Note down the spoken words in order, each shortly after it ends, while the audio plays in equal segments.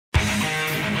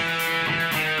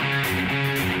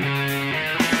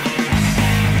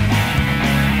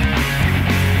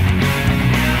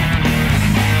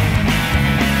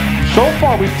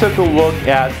far, we took a look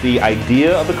at the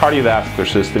idea of the cardiovascular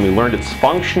system. We learned its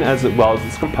function as well as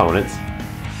its components.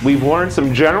 We've learned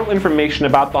some general information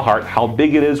about the heart, how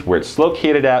big it is, where it's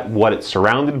located at, what it's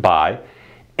surrounded by.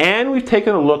 And we've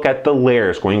taken a look at the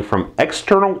layers, going from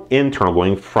external, internal,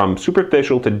 going from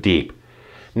superficial to deep.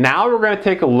 Now we're going to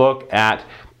take a look at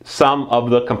some of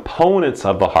the components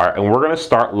of the heart, and we're going to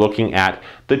start looking at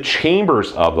the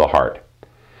chambers of the heart.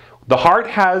 The heart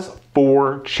has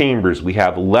 4 chambers. We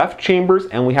have left chambers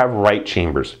and we have right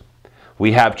chambers.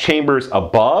 We have chambers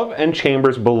above and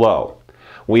chambers below.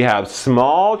 We have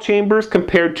small chambers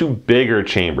compared to bigger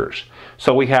chambers.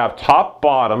 So we have top,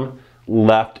 bottom,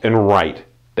 left, and right.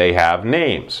 They have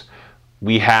names.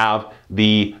 We have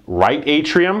the right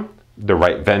atrium, the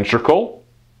right ventricle,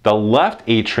 the left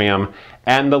atrium,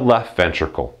 and the left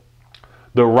ventricle.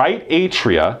 The right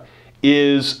atria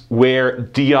is where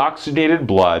deoxygenated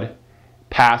blood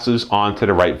passes onto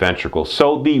the right ventricle.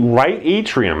 So the right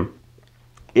atrium,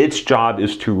 its job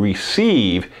is to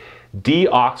receive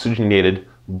deoxygenated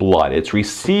blood. It's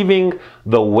receiving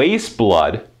the waste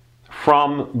blood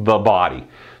from the body.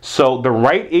 So the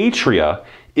right atria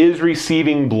is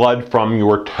receiving blood from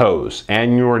your toes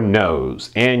and your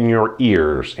nose and your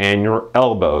ears and your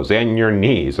elbows and your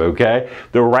knees, okay?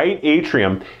 The right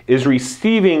atrium is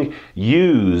receiving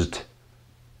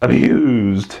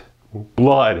abused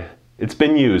blood. It's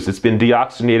been used, it's been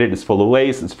deoxygenated, it's full of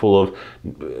waste, it's full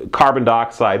of carbon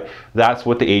dioxide. That's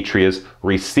what the atria is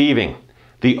receiving.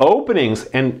 The openings,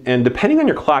 and depending on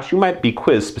your class, you might be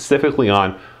quizzed specifically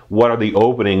on what are the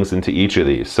openings into each of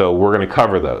these. So we're going to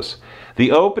cover those.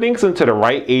 The openings into the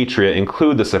right atria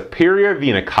include the superior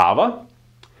vena cava,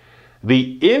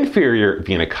 the inferior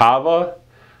vena cava,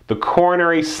 the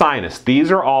coronary sinus.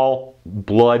 These are all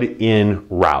blood-in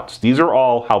routes. These are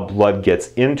all how blood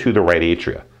gets into the right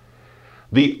atria.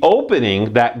 The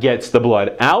opening that gets the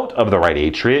blood out of the right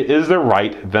atria is the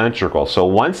right ventricle. So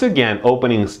once again,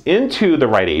 openings into the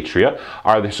right atria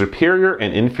are the superior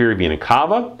and inferior vena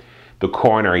cava, the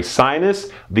coronary sinus.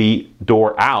 The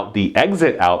door out, the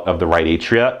exit out of the right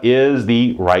atria is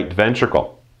the right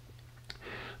ventricle.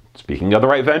 Speaking of the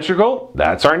right ventricle,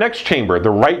 that's our next chamber, the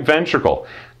right ventricle.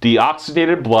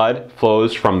 Deoxygenated blood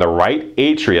flows from the right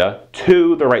atria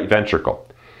to the right ventricle.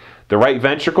 The right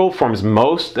ventricle forms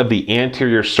most of the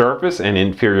anterior surface and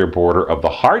inferior border of the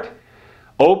heart.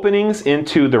 Openings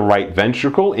into the right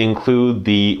ventricle include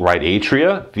the right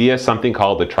atria via something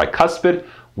called the tricuspid.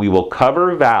 We will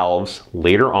cover valves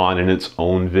later on in its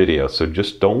own video, so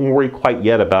just don't worry quite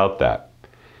yet about that.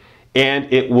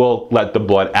 And it will let the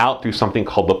blood out through something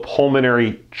called the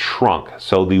pulmonary trunk.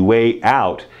 So the way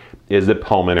out is the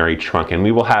pulmonary trunk, and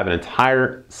we will have an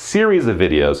entire series of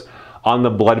videos on the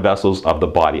blood vessels of the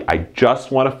body. I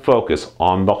just want to focus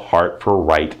on the heart for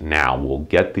right now. We'll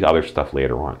get the other stuff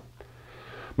later on.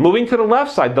 Moving to the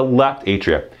left side, the left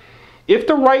atria. If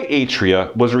the right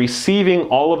atria was receiving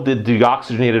all of the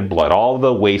deoxygenated blood, all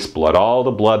the waste blood, all the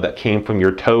blood that came from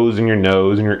your toes and your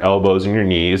nose and your elbows and your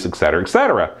knees,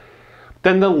 etc.,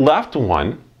 then the left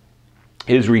one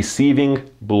is receiving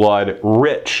blood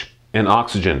rich in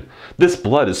oxygen. This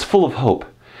blood is full of hope.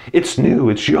 It's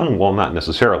new, it's young, well, not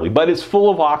necessarily, but it's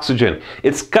full of oxygen.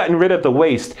 It's gotten rid of the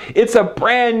waste. It's a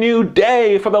brand new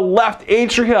day for the left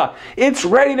atria. It's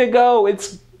ready to go.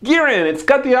 It's gearing. It's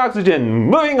got the oxygen.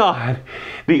 Moving on.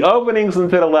 The openings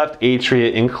into the left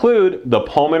atria include the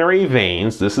pulmonary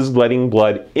veins. This is letting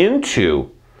blood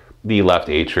into the left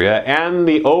atria, and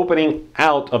the opening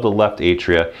out of the left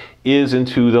atria is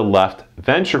into the left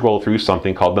ventricle through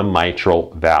something called the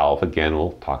mitral valve. Again,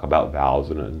 we'll talk about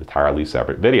valves in an entirely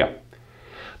separate video.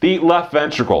 The left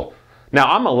ventricle. Now,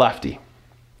 I'm a lefty.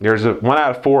 There's 1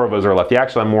 out of 4 of us are lefty.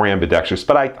 Actually, I'm more ambidextrous,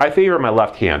 but I favor my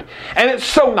left hand. And it's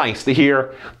so nice to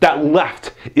hear that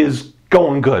left is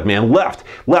going good, man.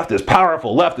 Left is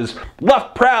powerful.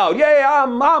 Left proud. Yay,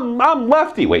 I'm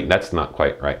lefty. Wait, that's not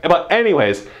quite right. But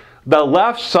anyways, the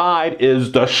left side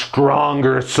is the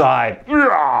stronger side.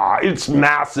 It's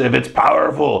massive, it's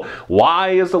powerful. Why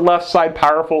is the left side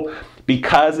powerful?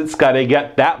 Because it's got to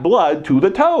get that blood to the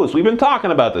toes. We've been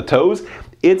talking about the toes.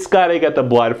 It's got to get the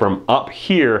blood from up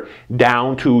here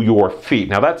down to your feet.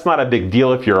 Now that's not a big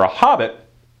deal if you're a hobbit,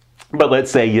 but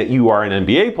let's say that you are an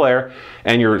NBA player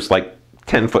and you're like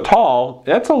 10 foot tall.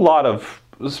 That's a lot of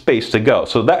space to go.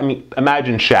 So that,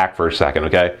 imagine Shaq for a second,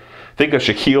 okay? Think of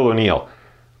Shaquille O'Neal.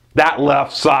 That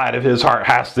left side of his heart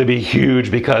has to be huge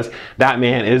because that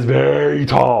man is very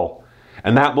tall.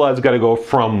 And that blood's got to go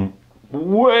from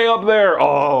way up there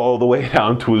all the way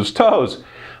down to his toes.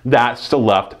 That's the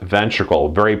left ventricle.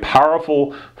 Very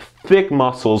powerful, thick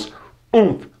muscles,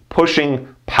 oomph,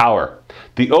 pushing power.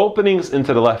 The openings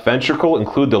into the left ventricle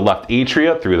include the left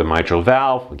atria through the mitral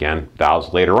valve, again,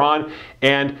 valves later on,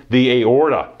 and the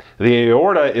aorta. The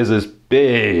aorta is this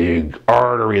big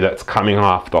artery that's coming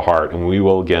off the heart, and we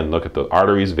will again look at the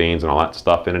arteries, veins, and all that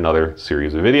stuff in another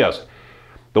series of videos.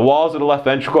 The walls of the left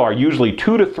ventricle are usually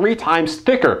 2 to 3 times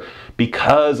thicker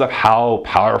because of how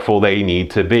powerful they need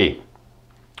to be.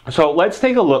 So let's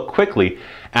take a look quickly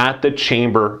at the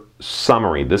chamber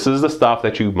summary. This is the stuff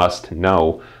that you must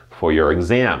know for your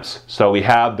exams. So we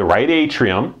have the right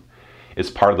atrium. It's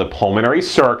part of the pulmonary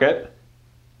circuit,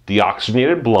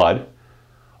 deoxygenated blood.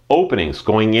 Openings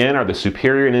going in are the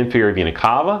superior and inferior vena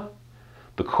cava,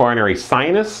 the coronary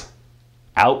sinus,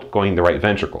 out going the right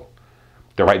ventricle.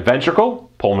 The right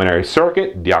ventricle, pulmonary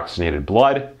circuit, deoxygenated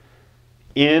blood,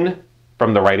 in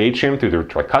from the right atrium through the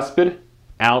tricuspid,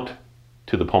 out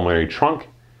to the pulmonary trunk.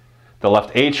 The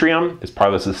left atrium is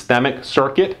part of the systemic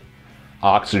circuit,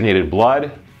 oxygenated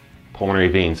blood, pulmonary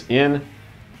veins in,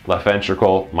 left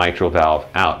ventricle, mitral valve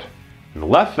out. In the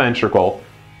left ventricle,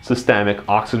 systemic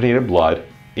oxygenated blood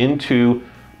into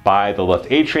by the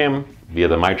left atrium via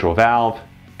the mitral valve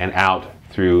and out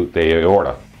through the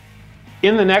aorta.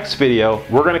 In the next video,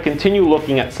 we're going to continue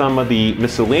looking at some of the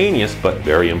miscellaneous but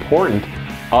very important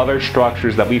other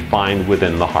structures that we find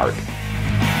within the heart.